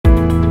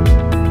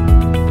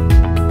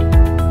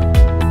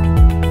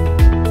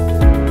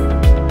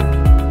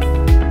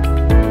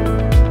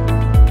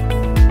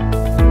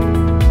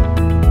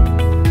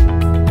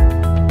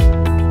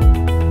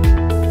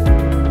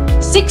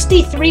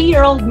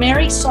40-year-old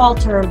Mary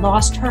Salter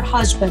lost her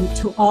husband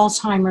to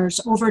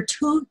Alzheimer's over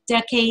 2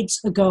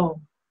 decades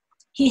ago.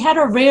 He had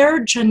a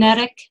rare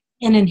genetic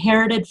and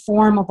inherited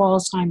form of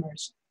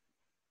Alzheimer's.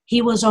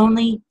 He was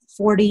only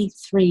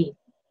 43.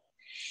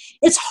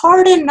 It's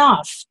hard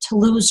enough to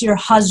lose your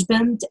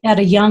husband at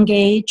a young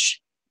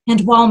age,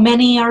 and while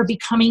many are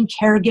becoming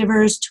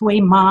caregivers to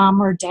a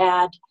mom or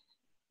dad,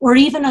 or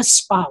even a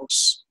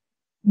spouse,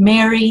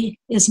 Mary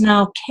is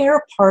now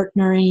care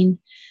partnering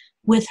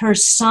with her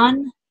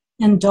son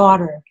and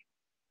daughter,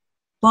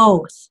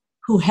 both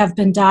who have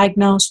been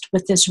diagnosed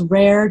with this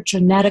rare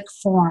genetic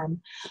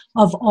form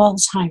of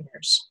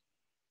Alzheimer's.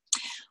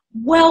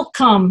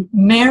 Welcome,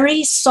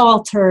 Mary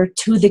Salter,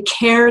 to the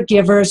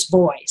Caregiver's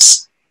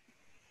Voice.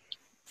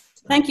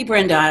 Thank you,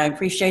 Brenda. I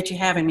appreciate you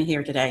having me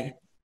here today.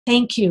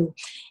 Thank you.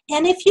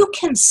 And if you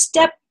can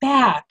step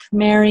back,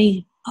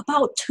 Mary,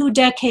 about 2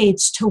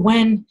 decades to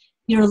when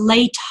your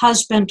late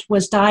husband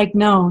was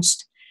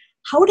diagnosed,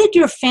 how did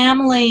your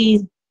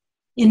family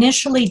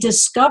initially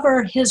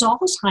discover his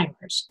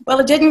Alzheimer's? Well,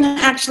 it didn't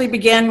actually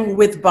begin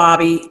with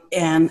Bobby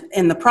and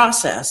in the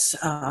process.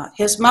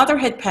 His mother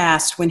had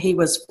passed when he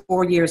was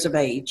 4 years of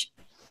age,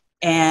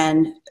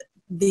 and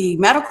the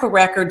medical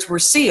records were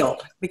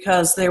sealed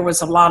because there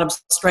was a lot of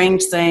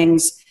strange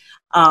things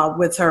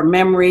with her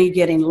memory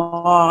getting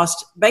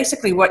lost.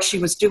 Basically, what she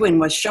was doing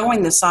was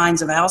showing the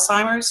signs of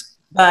Alzheimer's,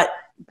 but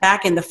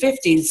back in the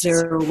 50s,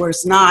 there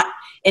was not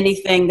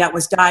anything that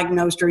was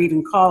diagnosed or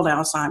even called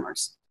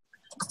Alzheimer's.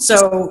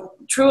 So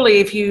truly,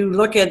 if you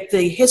look at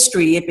the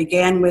history, it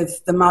began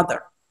with the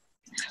mother.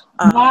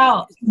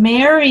 Wow,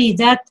 Mary,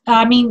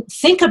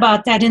 think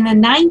about that. In the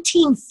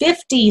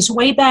 1950s,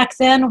 way back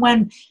then,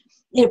 when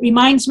it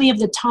reminds me of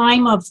the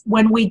time of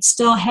when we'd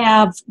still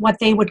have what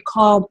they would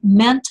call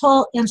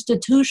mental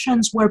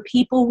institutions where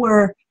people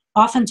were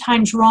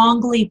oftentimes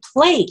wrongly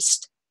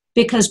placed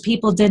because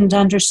people didn't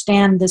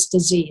understand this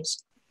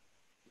disease.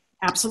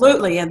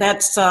 Absolutely, and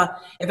that's,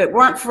 if it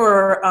weren't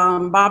for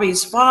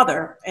Bobby's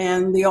father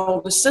and the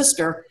oldest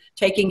sister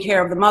taking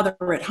care of the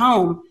mother at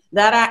home,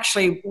 that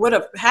actually would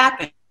have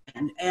happened.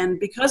 And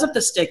because of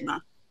the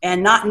stigma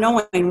and not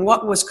knowing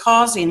what was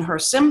causing her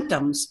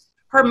symptoms,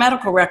 her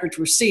medical records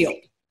were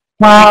sealed.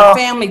 Wow.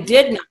 The family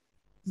did know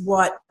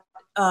what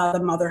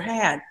the mother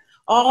had.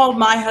 All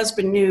my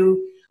husband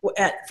knew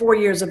at 4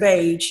 years of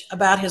age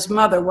about his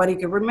mother, what he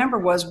could remember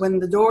was when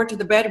the door to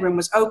the bedroom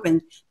was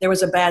opened, there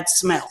was a bad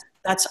smell.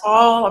 That's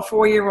all a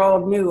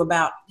 4-year-old knew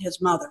about his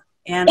mother.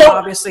 And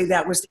obviously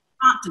that was the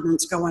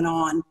incontinence going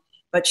on.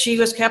 But she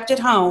was kept at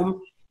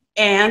home,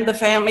 and the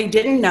family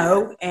didn't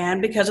know.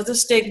 And because of the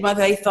stigma,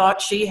 they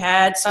thought she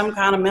had some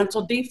kind of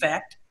mental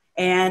defect,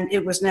 and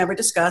it was never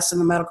discussed,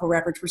 and the medical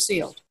records were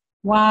sealed.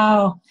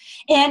 Wow.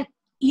 And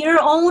your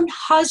own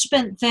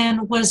husband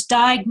then was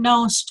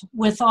diagnosed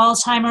with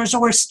Alzheimer's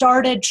or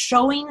started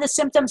showing the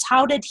symptoms.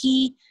 How did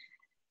he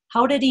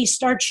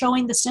start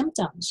showing the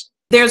symptoms?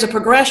 There's a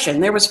progression.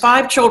 There was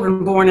 5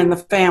 children born in the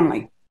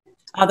family.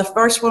 The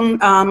first one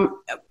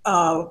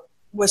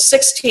was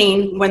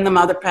 16 when the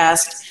mother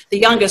passed. The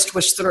youngest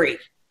was 3.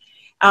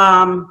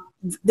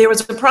 There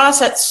was a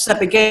process that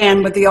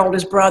began with the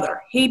oldest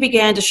brother. He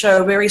began to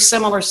show very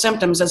similar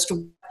symptoms as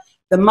to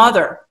the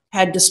mother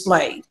had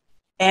displayed.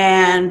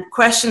 And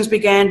questions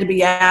began to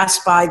be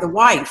asked by the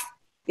wife.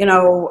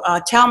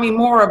 Tell me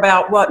more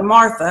about what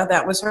Martha,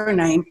 that was her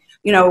name,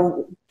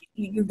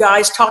 you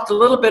guys talked a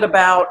little bit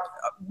about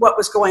what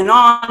was going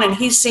on, and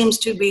he seems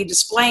to be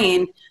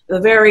displaying the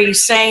very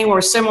same or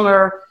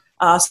similar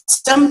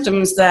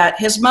symptoms that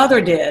his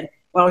mother did.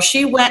 Well,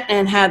 she went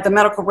and had the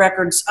medical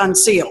records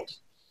unsealed.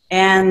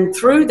 And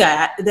through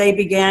that, they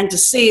began to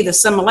see the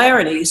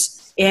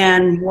similarities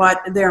in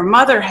what their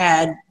mother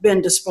had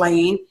been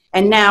displaying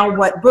and now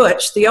what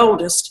Butch, the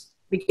oldest,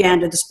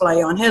 began to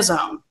display on his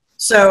own.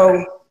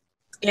 So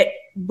it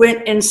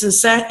went in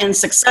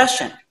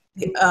succession.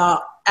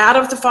 Out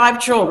of the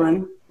 5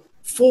 children,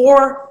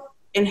 4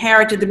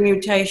 inherited the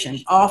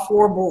mutation, all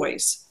 4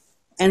 boys.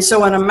 And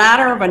so in a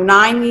matter of a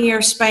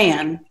 9-year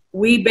span,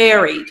 we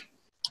buried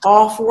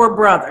all 4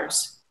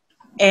 brothers.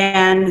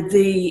 And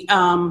the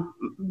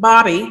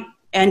Bobby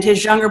and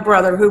his younger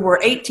brother, who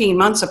were 18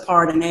 months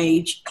apart in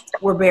age,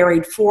 were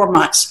buried 4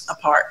 months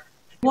apart.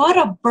 What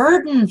a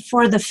burden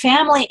for the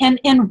family.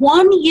 And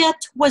one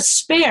yet was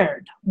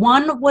spared.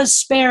 One was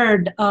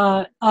spared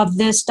of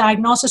this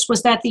diagnosis.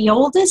 Was that the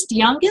oldest,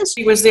 youngest?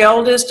 She was the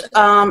oldest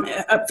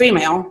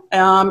female.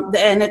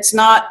 And it's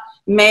not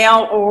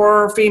male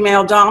or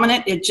female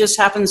dominant. It just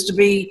happens to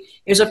be,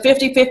 there's a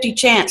 50-50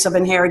 chance of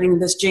inheriting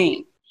this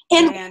gene.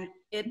 And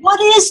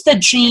what is the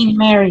gene,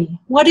 Mary?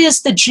 What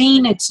is the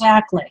gene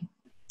exactly?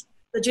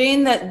 The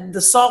gene that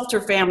the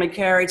Salter family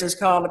carries is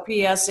called a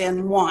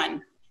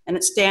PSN1. And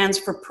it stands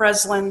for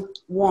Presenilin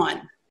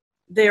 1.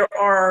 There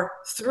are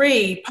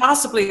 3,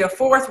 possibly a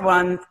 4th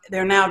one,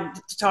 they're now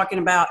talking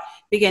about,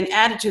 being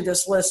added to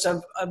this list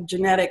of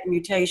genetic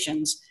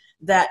mutations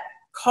that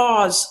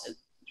cause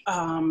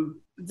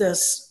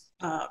this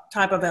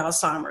type of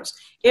Alzheimer's.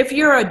 If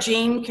you're a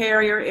gene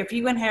carrier, if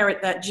you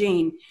inherit that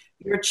gene,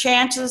 your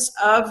chances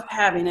of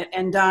having it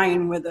and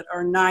dying with it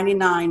are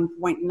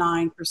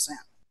 99.9%.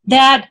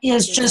 That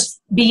is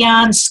just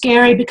beyond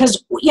scary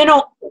because, you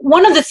know,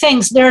 one of the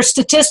things, there are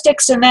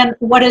statistics and then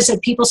what is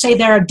it? People say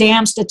there are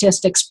damn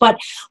statistics. But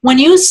when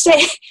you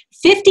say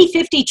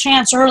 50-50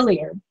 chance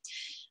earlier,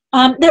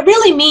 that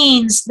really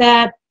means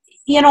that,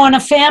 you know, in a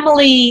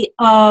family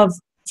of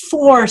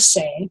 4,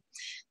 say,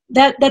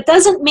 that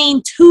doesn't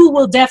mean 2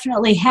 will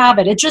definitely have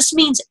it. It just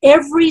means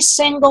every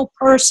single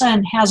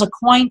person has a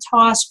coin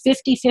toss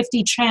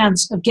 50-50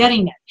 chance of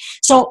getting it.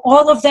 So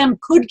all of them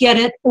could get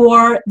it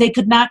or they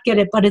could not get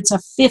it, but it's a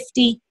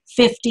 50-50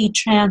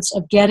 chance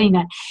of getting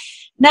it.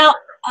 Now,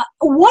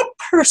 what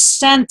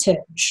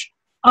percentage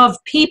of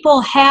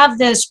people have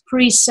this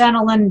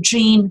presenilin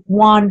gene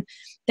 1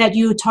 that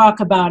you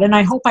talk about? And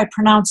I hope I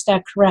pronounced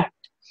that correct.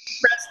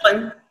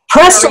 Presenilin.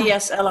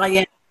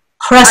 Presenilin.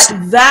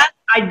 Presenilin. That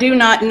I do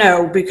not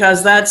know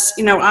because that's,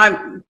 you know,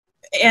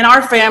 in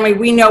our family,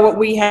 we know what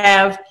we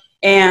have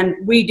and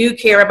we do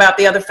care about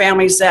the other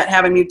families that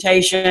have a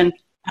mutation.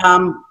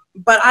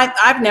 But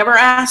I've never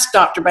asked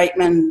Dr.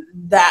 Bateman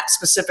that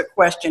specific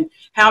question.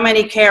 How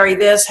many carry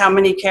this? How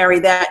many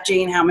carry that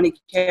gene? How many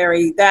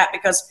carry that?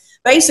 Because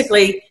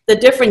basically the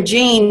different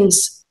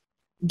genes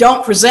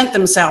don't present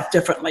themselves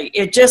differently.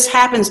 It just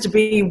happens to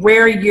be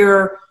where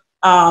you're,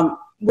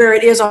 where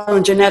it is on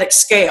the genetic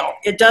scale.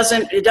 It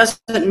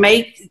doesn't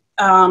make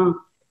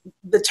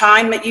the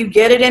time that you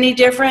get it any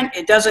different.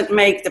 It doesn't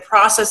make the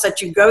process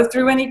that you go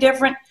through any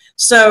different.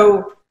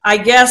 So I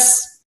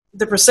guess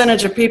the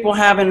percentage of people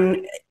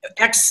having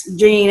X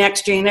gene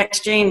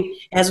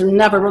has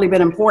never really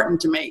been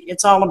important to me.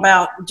 It's all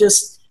about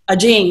just a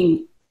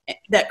gene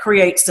that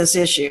creates this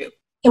issue.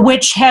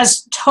 Which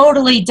has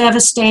totally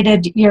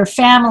devastated your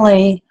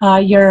family,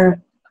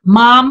 your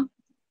mom,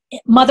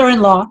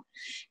 mother-in-law,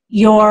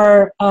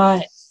 your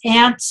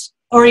aunts,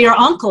 or your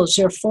uncles,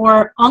 your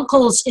 4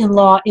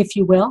 uncles-in-law, if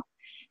you will,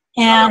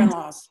 and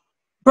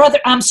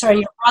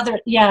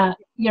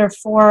your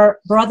 4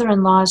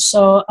 brother-in-laws,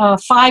 so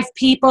 5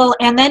 people.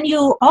 And then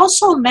you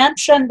also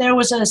mentioned there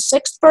was a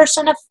 6th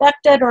person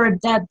affected or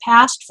that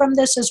passed from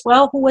this as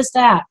well. Who was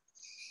that?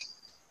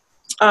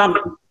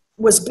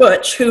 Was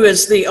Butch, who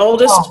is the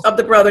oldest of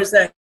the brothers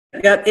that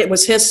got it,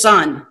 was his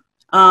son.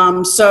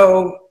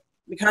 So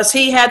because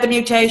he had the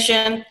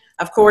mutation,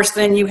 of course,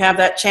 then you have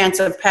that chance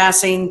of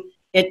passing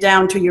it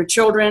down to your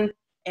children.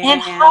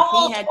 And how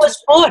old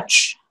was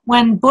Butch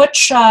when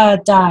Butch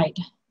died?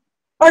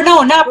 Or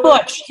no, not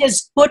Butch.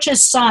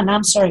 Butch's son.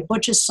 I'm sorry,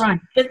 Butch's son.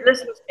 This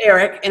was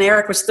Eric, and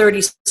Eric was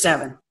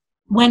 37.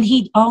 When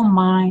he, oh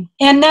my.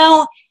 And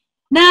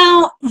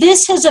now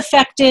this has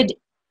affected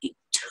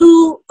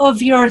 2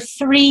 of your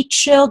 3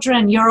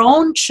 children, your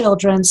own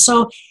children.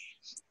 So,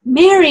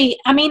 Mary,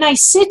 I mean, I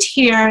sit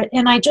here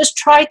and I just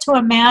try to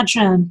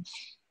imagine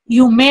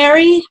you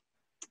marry,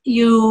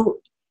 you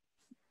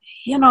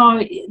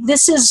know,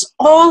 this is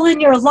all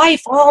in your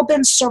life, all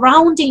been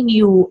surrounding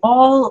you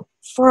all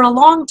for a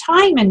long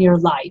time in your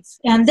life.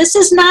 And this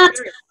is not,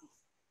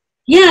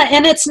 yeah,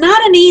 and it's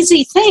not an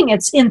easy thing.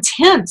 It's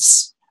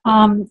intense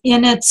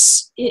in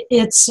its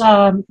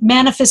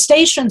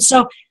manifestation.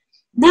 So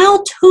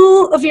now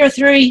 2 of your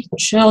 3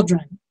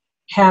 children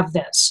have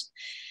this.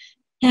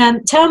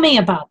 And tell me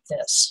about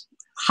this.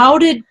 How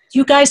did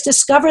you guys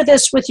discover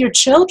this with your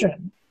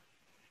children?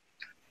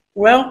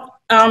 Well,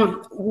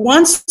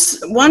 once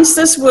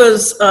this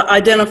was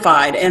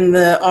identified and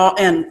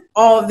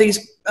all of these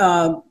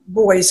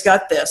boys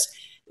got this,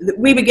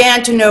 we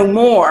began to know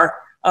more,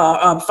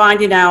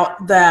 finding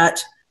out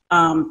that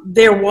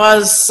there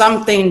was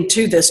something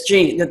to this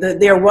gene, that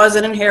there was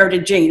an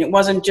inherited gene. It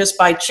wasn't just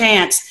by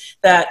chance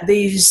that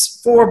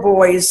these 4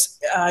 boys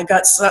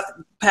got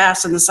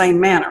passed in the same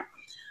manner.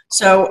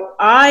 So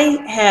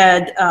I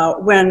had,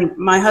 when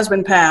my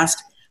husband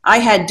passed, I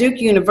had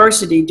Duke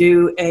University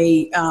do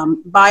a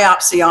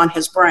biopsy on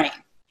his brain,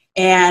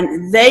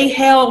 and they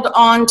held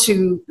on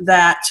to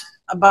that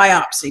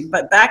biopsy.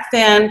 But back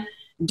then,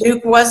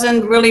 Duke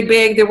wasn't really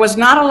big. There was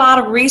not a lot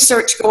of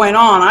research going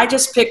on. I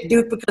just picked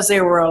Duke because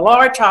they were a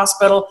large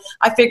hospital.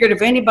 I figured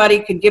if anybody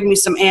could give me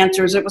some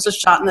answers, it was a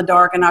shot in the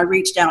dark, and I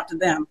reached out to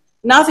them.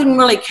 Nothing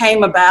really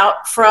came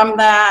about from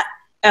that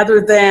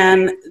other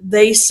than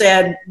they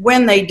said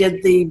when they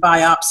did the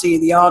biopsy,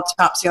 the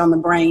autopsy on the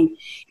brain,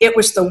 it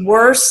was the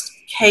worst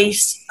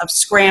case of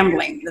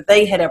scrambling that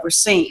they had ever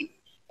seen.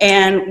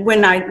 And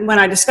when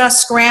I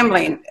discussed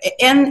scrambling,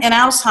 in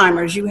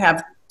Alzheimer's, you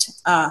have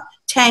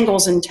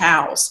tangles and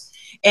towels.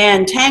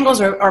 And tangles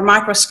are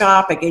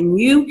microscopic, and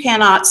you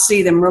cannot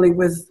see them really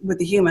with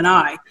the human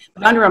eye.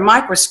 But under a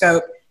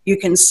microscope, you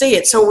can see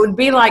it. So it would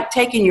be like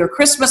taking your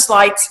Christmas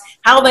lights,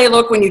 how they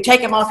look when you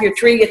take them off your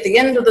tree at the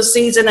end of the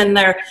season, and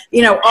they're,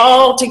 you know,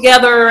 all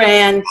together.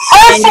 And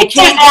perfect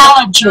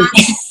analogy.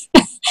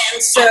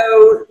 And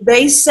so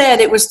they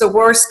said it was the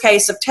worst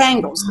case of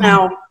tangles.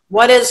 Now,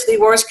 what is the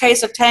worst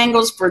case of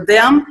tangles for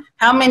them?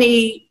 How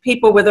many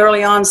people with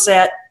early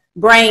onset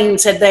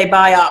brains had they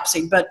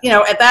biopsied? But, you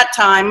know, at that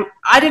time,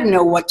 I didn't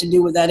know what to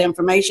do with that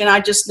information. I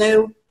just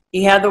knew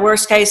He had the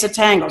worst case of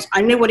tangles.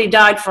 I knew what he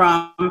died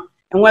from,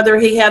 and whether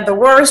he had the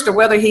worst or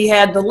whether he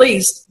had the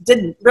least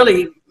didn't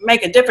really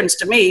make a difference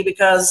to me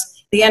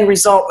because the end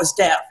result was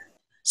death.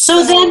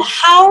 So then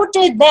how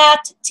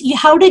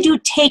did you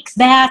take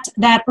that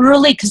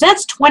early, because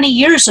that's 20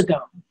 years ago,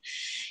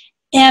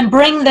 and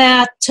bring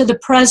that to the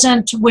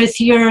present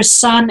with your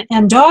son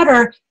and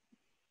daughter?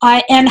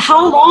 And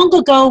how long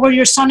ago were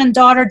your son and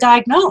daughter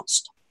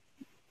diagnosed?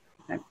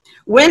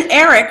 When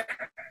Eric,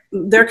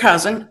 their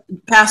cousin,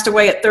 passed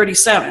away at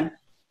 37,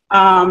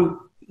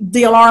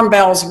 the alarm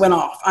bells went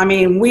off. I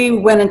mean, we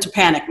went into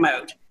panic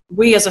mode,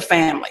 we as a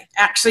family.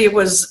 Actually, it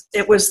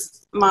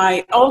was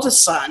my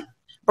oldest son,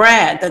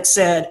 Brad, that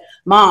said,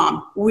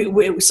 Mom,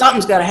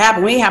 something's got to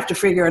happen. We have to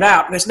figure it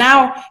out. Because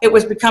now it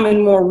was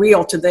becoming more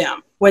real to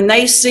them. When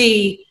they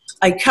see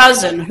a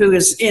cousin who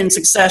is in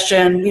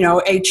succession, you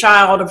know, a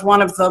child of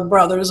one of the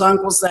brothers,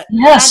 uncles that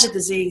had the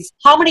disease.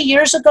 How many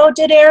years ago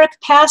did Eric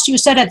pass? You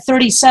said at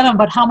 37,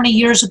 but how many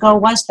years ago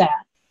was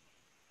that?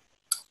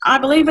 I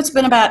believe it's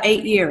been about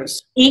 8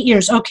 years. 8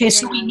 years. Okay,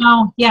 so we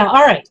know. Yeah,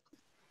 all right.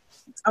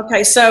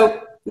 Okay,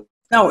 so,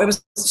 no, it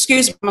was,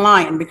 excuse me, I'm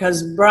lying,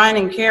 because Brian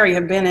and Carrie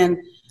have been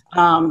in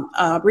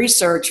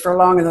research for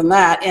longer than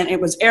that, and it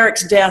was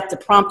Eric's death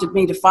that prompted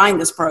me to find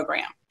this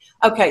program.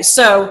 Okay,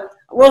 so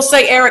we'll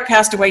say Eric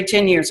passed away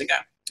 10 years ago,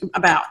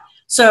 about.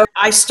 So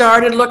I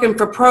started looking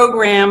for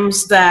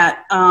programs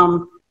that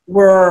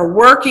were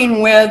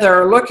working with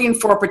or looking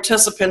for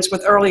participants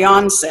with early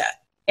onset.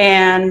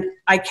 And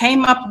I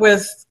came up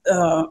with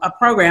a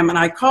program, and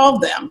I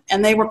called them,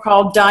 and they were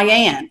called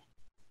DIAN,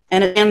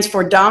 and it stands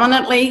for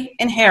Dominantly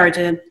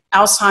Inherited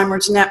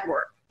Alzheimer's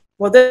Network.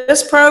 Well,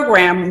 this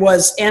program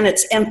was in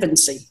its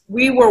infancy.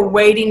 We were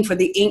waiting for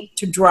the ink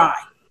to dry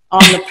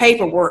on the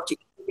paperwork to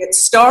get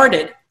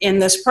started in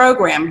this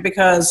program,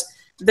 because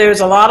there's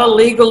a lot of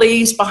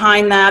legalese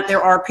behind that.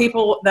 There are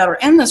people that are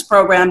in this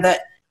program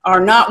that are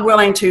not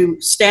willing to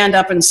stand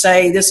up and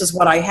say, this is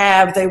what I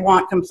have. They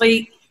want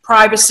complete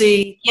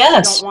privacy.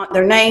 Yes. They don't want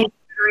their name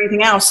or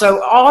anything else.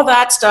 So all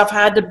that stuff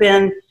had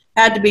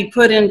to be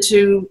put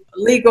into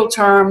legal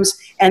terms,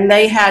 and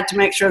they had to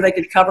make sure they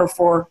could cover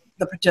for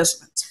the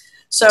participants.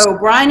 So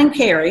Brian and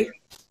Carrie,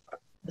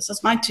 this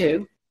is my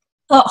two.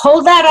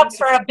 Hold that up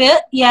for a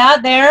bit. Yeah,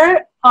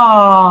 there.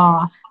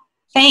 Oh,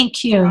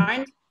 thank you.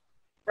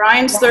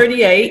 Brian's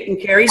 38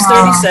 and Carrie's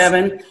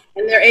 37,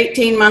 and they're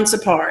 18 months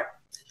apart.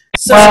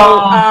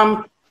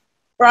 So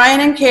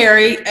Brian and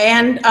Carrie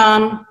and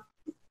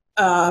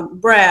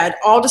Brad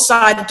all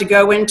decided to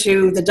go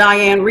into the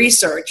DIAN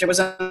research. It was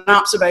an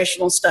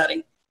observational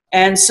study.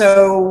 And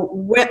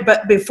so,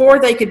 but before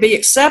they could be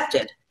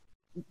accepted,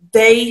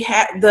 they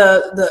had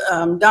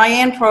the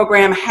DIAN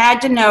program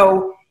had to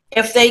know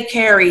if they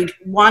carried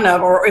one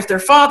of, or if their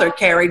father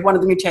carried one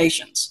of the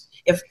mutations,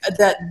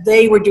 that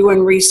they were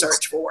doing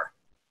research for.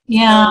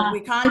 Yeah. So we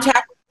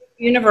contacted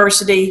the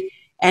university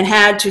and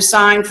had to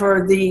sign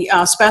for the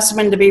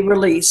specimen to be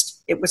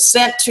released. It was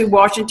sent to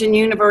Washington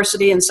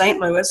University in St.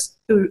 Louis,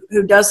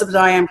 who does the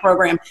DIAN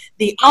program,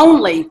 the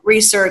only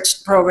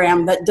research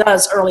program that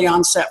does early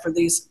onset for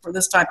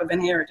this type of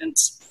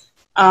inheritance.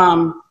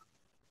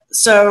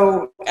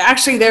 So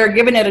actually they're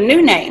giving it a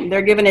new name.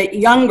 They're giving it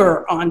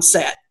younger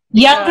onset.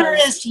 Younger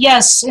is,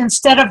 yes,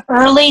 instead of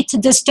early, to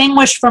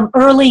distinguish from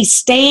early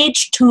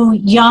stage to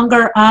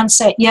younger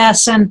onset,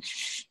 yes. And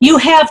you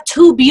have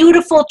two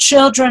beautiful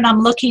children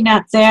I'm looking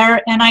at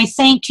there, and I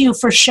thank you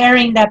for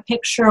sharing that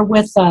picture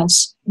with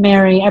us,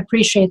 Mary. I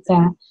appreciate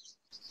that.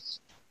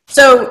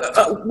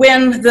 So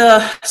when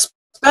the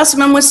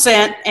specimen was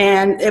sent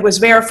and it was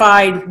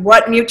verified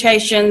what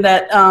mutation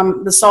that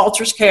the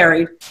Salters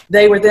carried,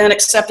 they were then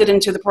accepted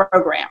into the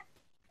program.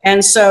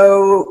 And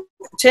so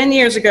 10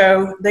 years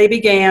ago, they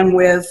began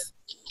with,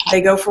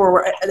 they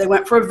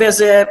went for a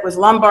visit with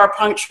lumbar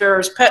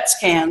punctures, PET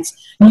scans,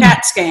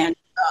 CAT scan,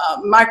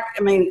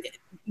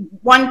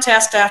 one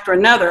test after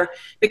another,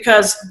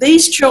 because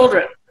these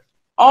children,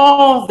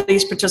 all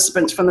these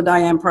participants from the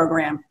DIAN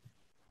program,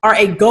 are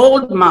a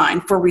gold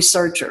mine for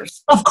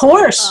researchers. Of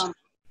course.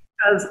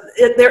 Because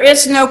there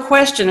is no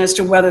question as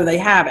to whether they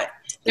have it.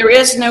 There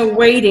is no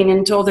waiting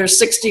until they're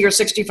 60 or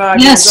 65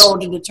 years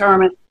old to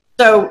determine.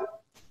 So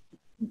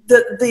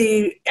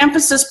the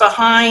emphasis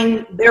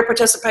behind their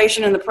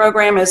participation in the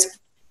program is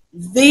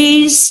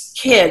these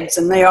kids,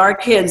 and they are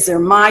kids, they're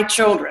my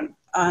children.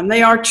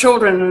 They are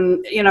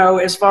children, you know,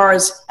 as far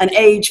as an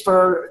age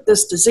for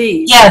this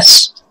disease.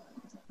 Yes.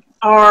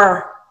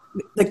 Are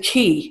the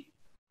key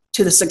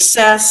to the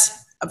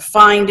success of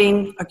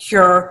finding a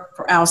cure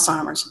for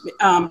Alzheimer's.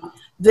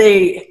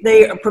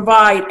 They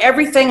provide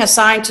everything a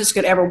scientist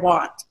could ever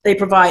want. They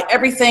provide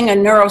everything a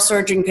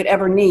neurosurgeon could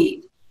ever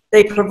need.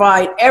 They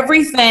provide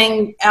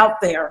everything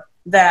out there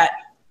that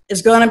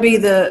is going to be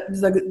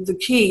the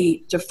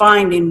key to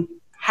finding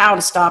how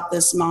to stop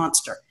this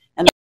monster.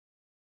 And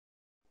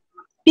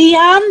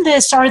beyond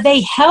this, are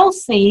they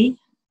healthy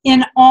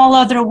in all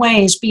other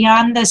ways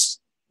beyond this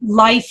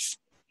life?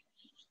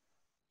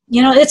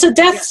 You know, it's a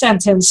death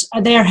sentence.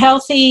 They're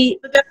healthy.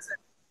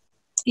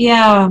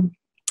 Yeah.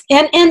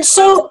 And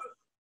so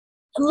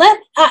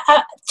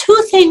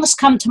two things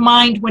come to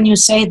mind when you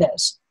say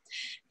this.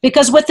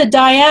 Because with the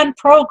Diane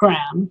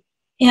program,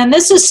 and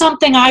this is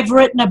something I've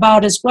written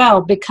about as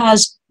well,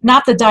 because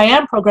not the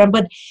Diane program,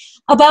 but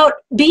about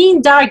being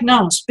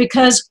diagnosed,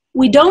 because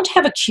we don't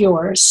have a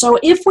cure. So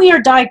if we are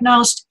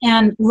diagnosed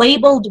and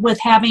labeled with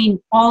having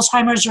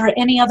Alzheimer's or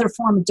any other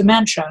form of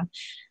dementia,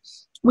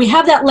 we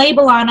have that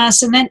label on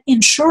us, and then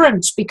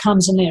insurance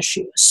becomes an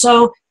issue.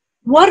 So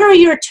what are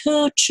your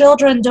two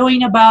children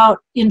doing about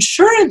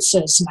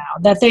insurances now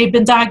that they've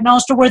been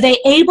diagnosed, or were they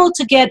able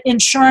to get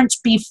insurance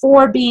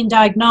before being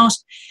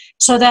diagnosed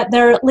so that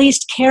they're at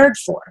least cared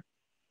for?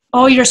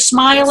 Oh, you're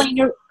smiling,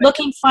 you're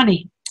looking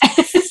funny.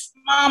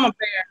 Mama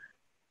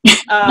Bear.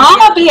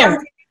 Mama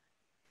Bear.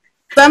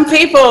 Some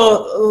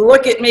people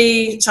look at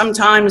me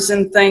sometimes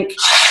and think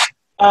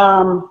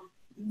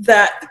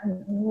that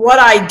what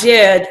I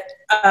did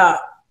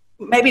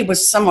maybe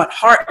was somewhat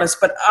heartless,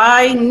 but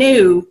I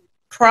knew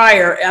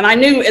prior, and I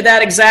knew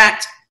that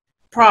exact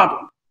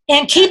problem.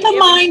 And keep in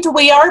mind,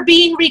 we are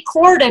being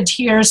recorded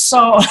here,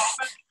 so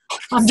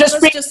I'm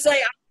just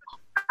say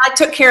I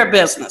took care of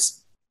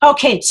business.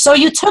 Okay, so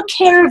you took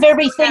care of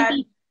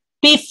everything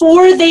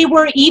before they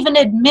were even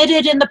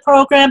admitted in the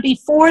program,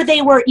 before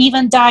they were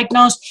even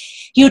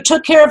diagnosed. You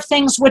took care of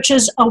things, which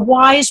is a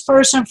wise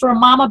person for a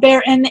Mama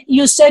Bear. And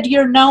you said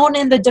you're known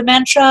in the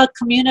dementia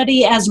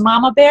community as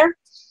Mama Bear?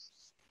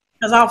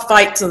 Because I'll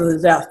fight to the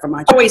death for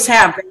my. Always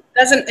have.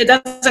 It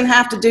doesn't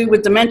have to do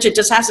with dementia. It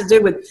just has to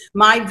do with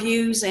my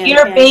views and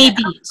your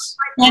babies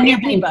and your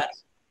babies.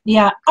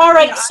 Yeah. All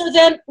right. So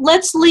then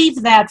let's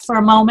leave that for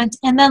a moment,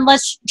 and then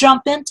let's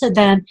jump into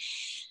then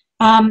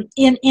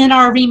in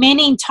our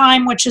remaining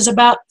time, which is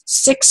about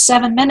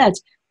 6-7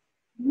 minutes.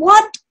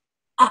 What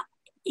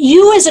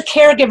you as a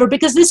caregiver,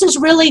 because this is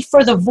really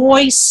for the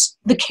voice,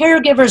 the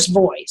caregiver's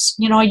voice.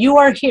 You know, you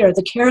are here,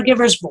 the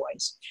caregiver's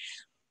voice.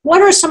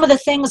 What are some of the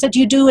things that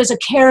you do as a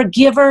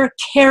caregiver,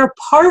 care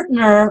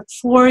partner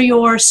for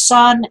your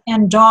son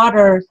and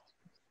daughter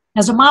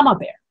as a Mama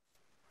Bear?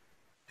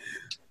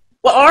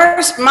 Well,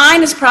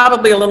 mine is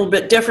probably a little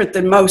bit different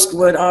than most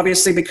would,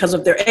 obviously, because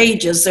of their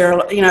ages.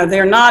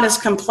 They're not as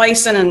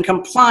complacent and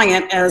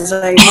compliant as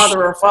a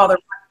mother or father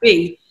might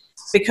be,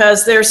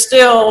 because they're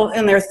still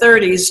in their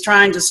 30s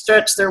trying to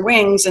stretch their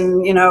wings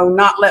and,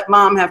 not let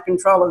mom have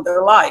control of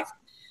their life.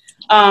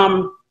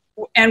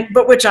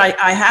 But which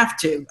I have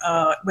to.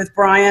 With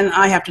Brian,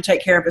 I have to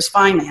take care of his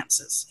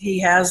finances. He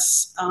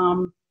has...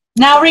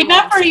 now,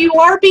 remember, you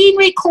are being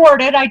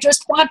recorded. I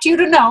just want you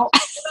to know.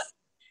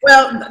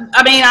 Well,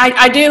 I mean,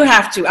 I do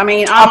have to. I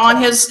mean, I'm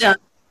on his,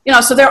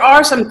 so there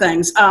are some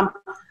things.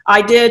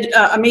 I did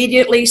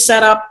immediately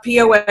set up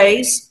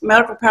POAs,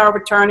 medical power of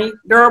attorney,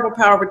 durable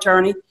power of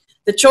attorney.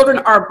 The children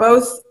are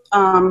both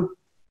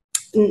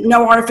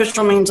no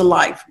artificial means of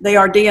life. They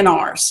are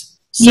DNRs.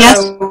 So yes.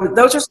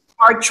 Those are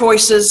hard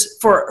choices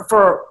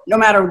for no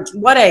matter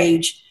what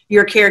age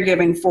you're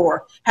caregiving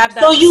for. Have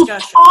that discussion.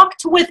 You've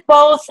talked with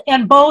both,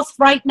 and both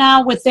right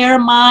now with their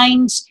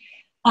minds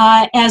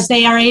as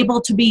they are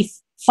able to be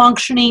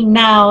functioning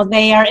now.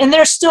 And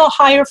they're still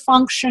higher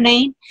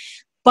functioning,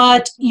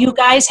 but you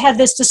guys had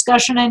this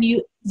discussion, and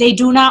they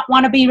do not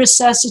want to be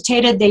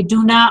resuscitated. They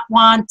do not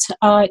want,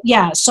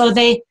 so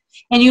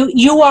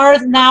you are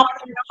now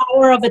in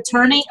power of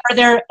attorney. Are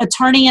there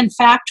attorney in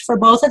fact for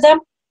both of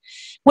them?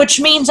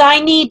 Which means I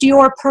need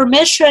your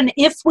permission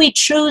if we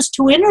choose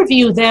to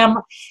interview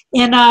them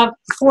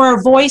for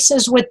a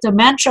Voices with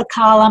Dementia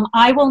column.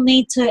 I will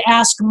need to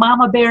ask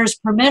Mama Bear's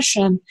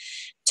permission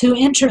to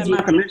interview.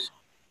 My permission.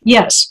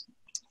 Yes.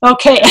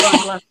 Okay.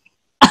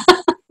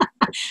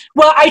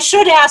 Well, I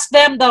should ask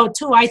them, though,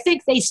 too. I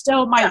think they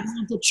still might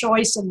want a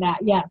choice in that,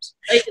 yes.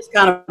 They just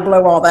kind of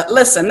blow all that.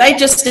 Listen, they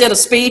just did a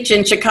speech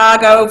in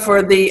Chicago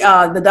for the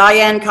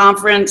Diane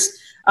conference.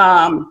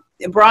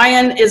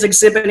 Brian is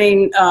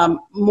exhibiting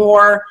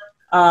more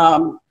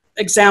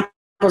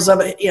examples of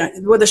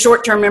it, with the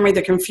short-term memory,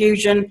 the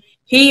confusion.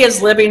 He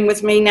is living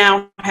with me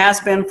now,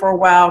 has been for a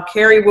while.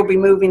 Carrie will be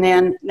moving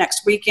in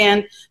next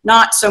weekend,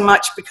 not so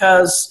much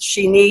because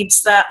she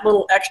needs that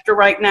little extra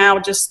right now,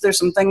 just there's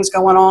some things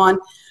going on.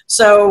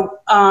 So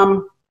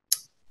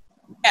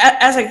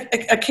as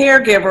a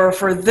caregiver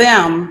for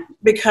them,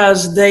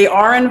 because they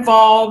are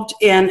involved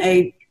in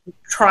a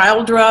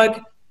trial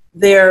drug,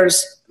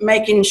 there's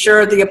making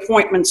sure the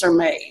appointments are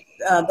made,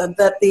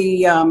 that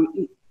the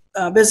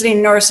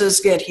visiting nurses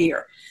get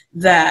here,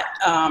 that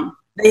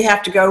they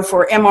have to go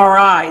for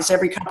MRIs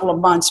every couple of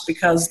months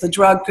because the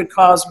drug could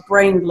cause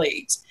brain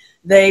bleeds.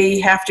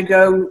 They have to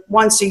go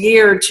once a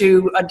year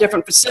to a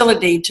different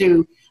facility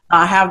to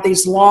have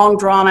these long,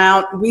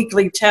 drawn-out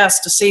weekly tests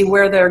to see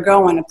where they're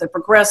going, if they're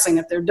progressing,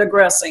 if they're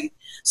digressing.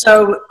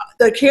 So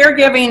the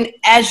caregiving,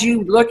 as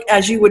you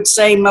would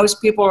say, most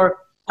people are,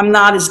 I'm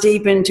not as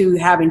deep into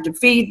having to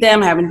feed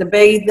them, having to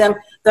bathe them.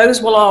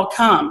 Those will all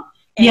come.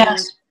 And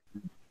yes.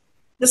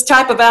 This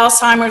type of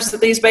Alzheimer's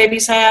that these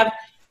babies have,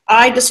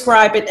 I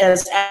describe it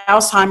as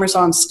Alzheimer's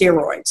on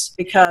steroids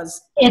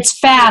because it's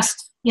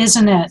fast,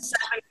 isn't it? 7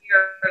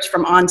 years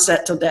from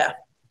onset to death.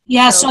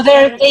 Yeah, so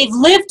they've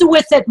lived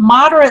with it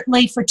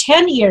moderately for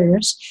 10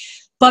 years,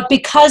 but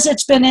because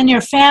it's been in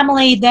your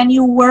family, then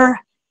you were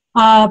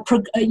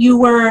proactive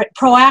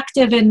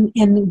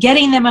in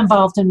getting them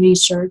involved in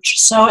research.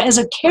 So as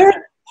a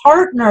care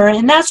partner,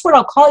 and that's what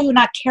I'll call you,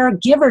 not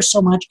caregiver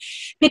so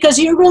much, because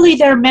you're really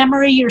their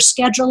memory, your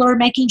scheduler,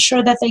 making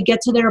sure that they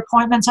get to their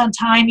appointments on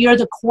time. You're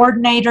the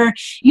coordinator.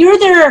 You're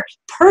their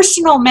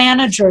personal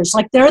managers,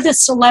 like they're the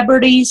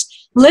celebrities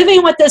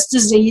living with this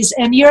disease,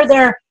 and you're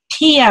their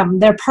PM,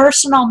 their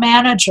personal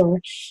manager.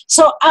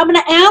 So I'm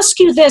going to ask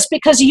you this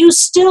because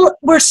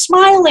we're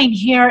smiling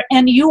here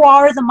and you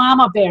are the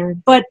mama bear,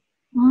 but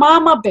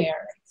mama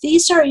bear,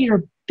 these are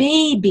your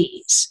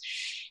babies.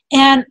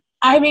 And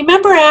I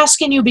remember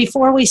asking you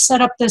before we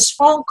set up this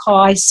phone call,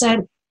 I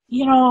said,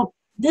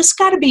 this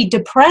got to be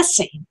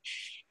depressing.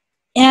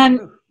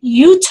 And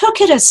you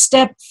took it a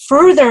step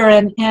further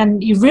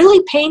and you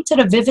really painted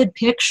a vivid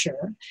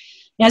picture,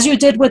 as you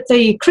did with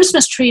the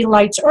Christmas tree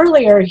lights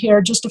earlier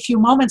here just a few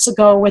moments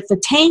ago with the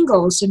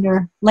tangles in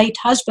your late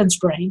husband's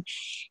brain.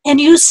 And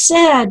you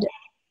said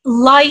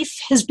life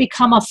has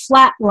become a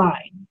flat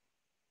line.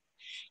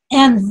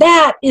 And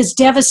that is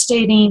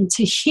devastating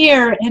to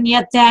hear, and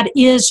yet that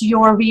is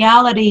your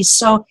reality.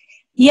 So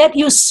yet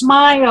you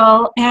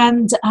smile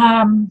and,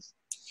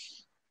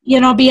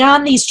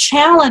 beyond these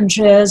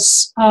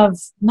challenges of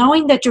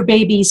knowing that your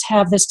babies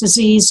have this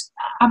disease,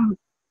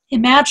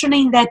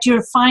 imagining that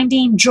you're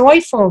finding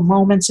joyful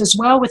moments as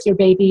well with your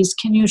babies.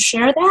 Can you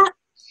share that?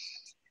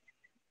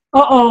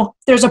 Uh-oh,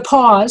 there's a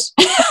pause.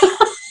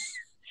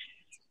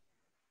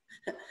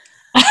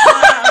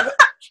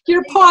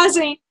 You're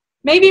pausing.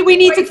 Maybe we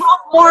need to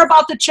talk more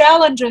about the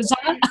challenges,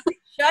 huh?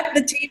 Shut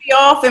the TV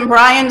off in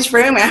Brian's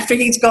room after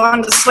he's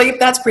gone to sleep.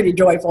 That's pretty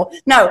joyful.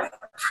 No,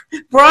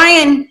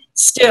 Brian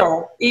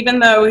still, even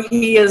though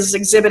he is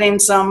exhibiting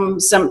some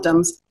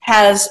symptoms,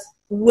 has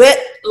wit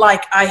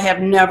like I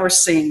have never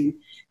seen.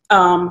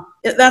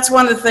 That's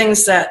one of the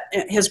things that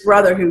his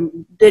brother,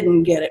 who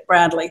didn't get it,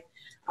 Bradley,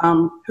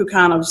 who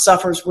kind of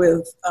suffers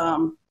with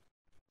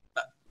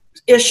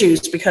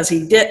issues because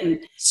he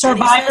didn't.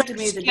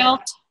 Survivor's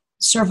guilt.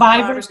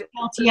 Survivor's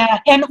guilt, yeah.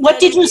 And what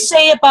did you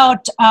say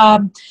about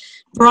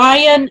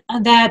Brian,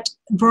 I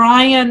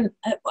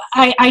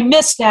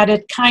missed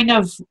that.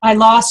 I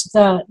lost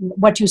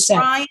what you said.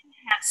 Brian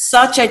has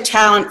such a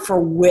talent for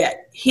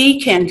wit.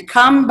 He can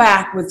come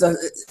back with a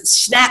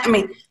snap.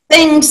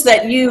 Things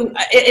that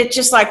it's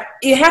just like,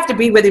 you have to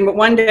be with him. But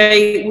one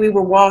day we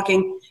were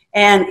walking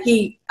and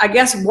he, I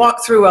guess,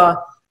 walked through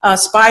a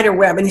spider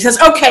web and he says,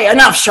 "Okay,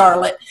 enough,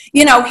 Charlotte."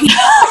 He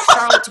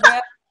Charlotte's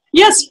web.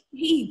 Yes.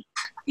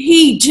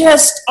 He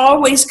just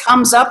always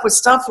comes up with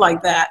stuff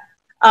like that.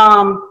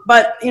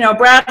 But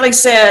Bradley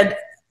said,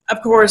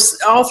 of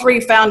course, all three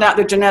found out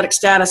their genetic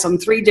status on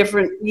 3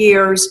 different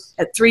years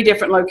at 3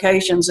 different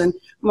locations. And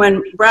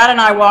when Brad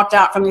and I walked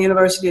out from the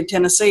University of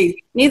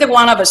Tennessee, neither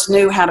one of us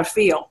knew how to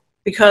feel,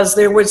 because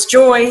there was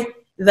joy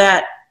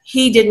that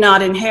he did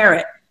not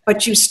inherit,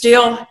 but you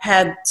still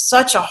had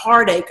such a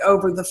heartache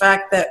over the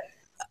fact that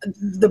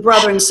the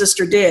brother and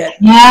sister did.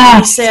 Yeah.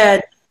 He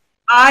said,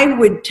 "I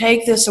would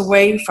take this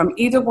away from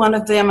either one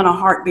of them in a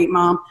heartbeat,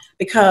 Mom,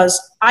 because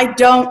I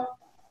don't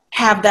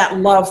have that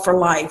love for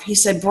life." He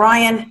said,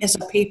 "Brian is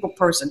a people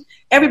person.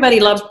 Everybody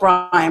loves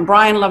Brian.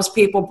 Brian loves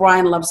people.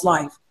 Brian loves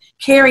life."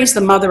 Carrie's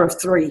the mother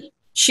of 3.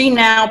 She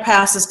now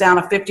passes down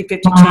a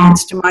 50-50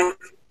 chance to my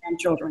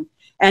grandchildren.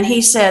 And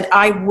he said,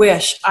 I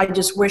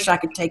just wish I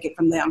could take it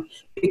from them,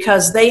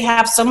 because they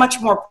have so much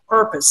more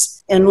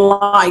purpose in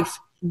life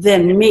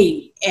than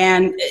me.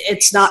 And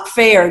it's not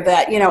fair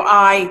that,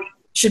 I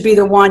should be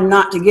the one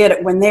not to get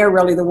it when they're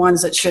really the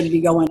ones that should be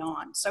going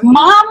on. So,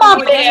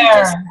 Mama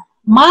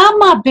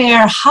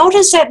Bear, how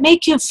does that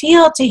make you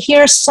feel to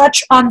hear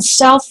such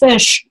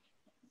unselfish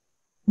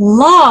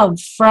love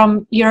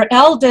from your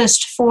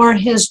eldest for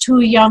his 2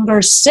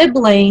 younger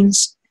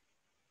siblings?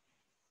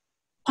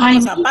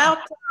 It's about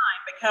time,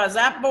 because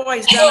that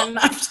boy's done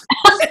enough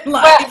in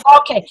life. Well,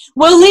 okay,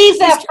 we'll leave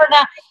that for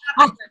now.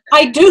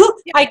 I do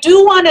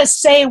want to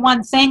say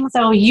one thing,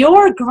 though.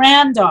 Your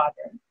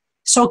granddaughter,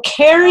 so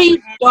Carrie's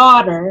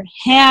daughter,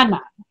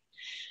 Hannah,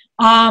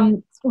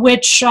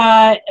 which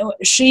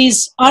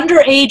she's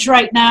underage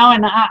right now,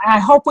 and I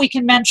hope we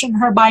can mention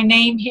her by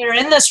name here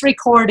in this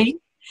recording.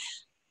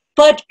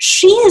 But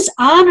she is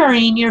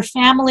honoring your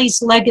family's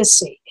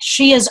legacy.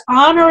 She is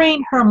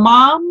honoring her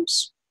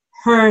mom's,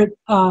 her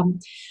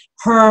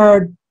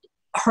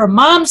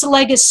mom's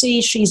legacy.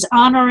 She's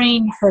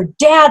honoring her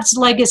dad's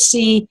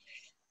legacy,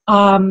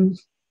 or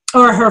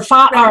her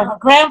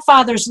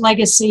grandfather's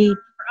legacy.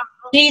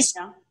 She's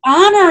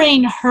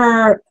honoring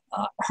her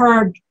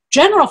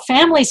general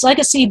family's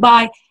legacy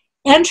by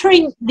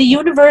entering the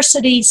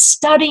university,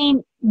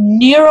 studying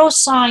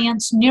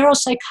neuroscience,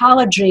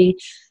 neuropsychology.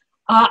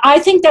 I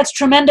think that's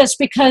tremendous,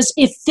 because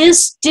if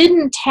this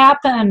didn't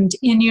happen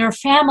in your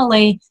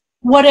family,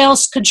 what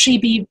else could she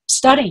be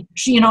studying?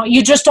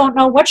 You just don't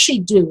know what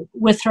she'd do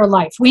with her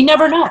life. We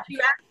never know.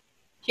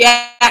 She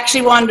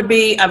actually wanted to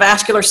be a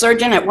vascular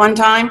surgeon at one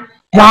time,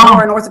 wow.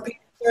 or an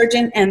orthopedic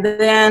surgeon, and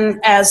then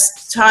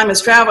as time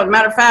has traveled,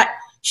 matter of fact,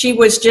 she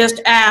was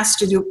just asked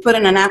to put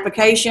in an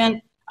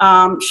application.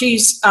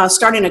 She's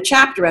starting a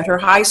chapter at her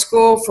high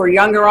school for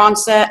younger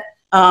onset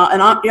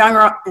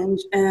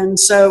and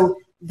so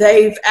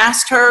they've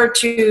asked her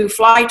to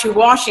fly to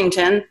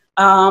Washington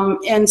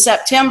in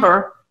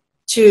September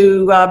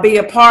to be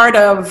a part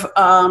of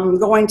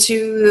going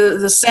to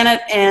the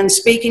Senate and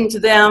speaking to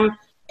them.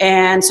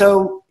 And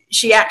so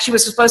she actually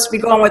was supposed to be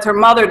going with her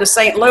mother to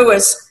St.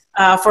 Louis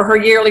for her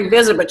yearly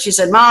visit, but she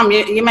said, "Mom,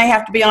 you may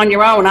have to be on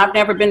your own. I've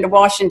never been to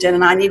Washington,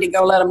 and I need to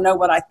go let them know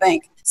what I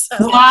think." So,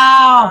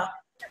 wow.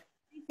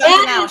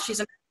 Now she's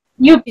a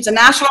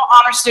National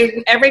Honor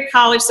Student. Every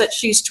college that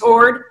she's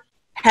toured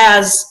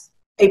has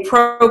a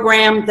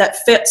program that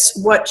fits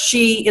what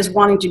she is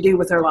wanting to do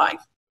with her life.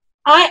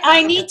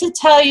 I need to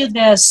tell you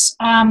this.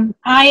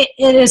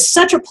 It is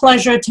such a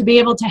pleasure to be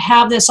able to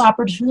have this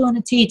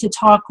opportunity to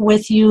talk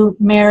with you,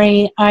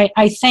 Mary.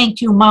 I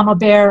thank you, Mama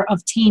Bear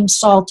of Team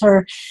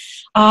Salter.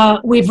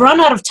 We've run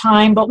out of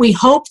time, but we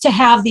hope to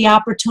have the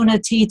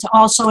opportunity to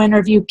also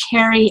interview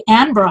Carrie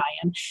and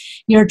Brian,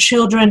 your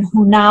children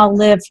who now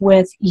live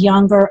with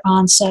younger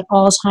onset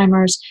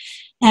Alzheimer's.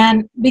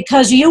 And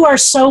because you are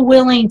so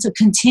willing to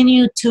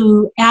continue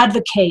to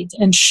advocate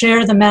and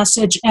share the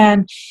message,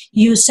 and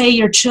you say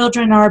your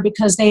children are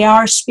because they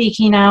are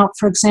speaking out,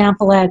 for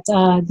example, at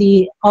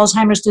the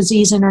Alzheimer's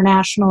Disease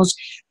International's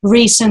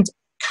recent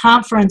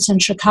conference in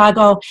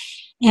Chicago.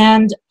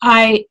 And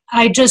I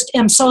just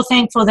am so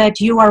thankful that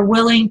you are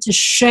willing to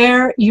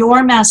share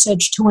your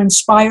message to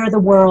inspire the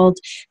world,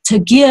 to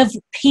give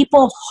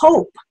people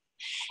hope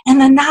and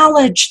the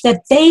knowledge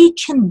that they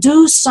can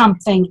do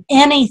something,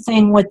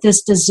 anything with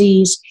this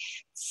disease.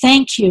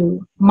 Thank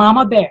you,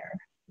 Mama Bear,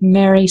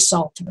 Mary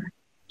Salter.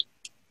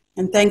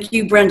 And thank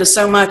you, Brenda,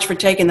 so much for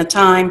taking the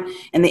time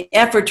and the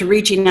effort to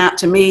reaching out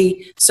to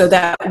me so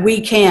that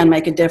we can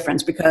make a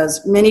difference,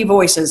 because many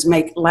voices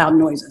make loud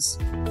noises.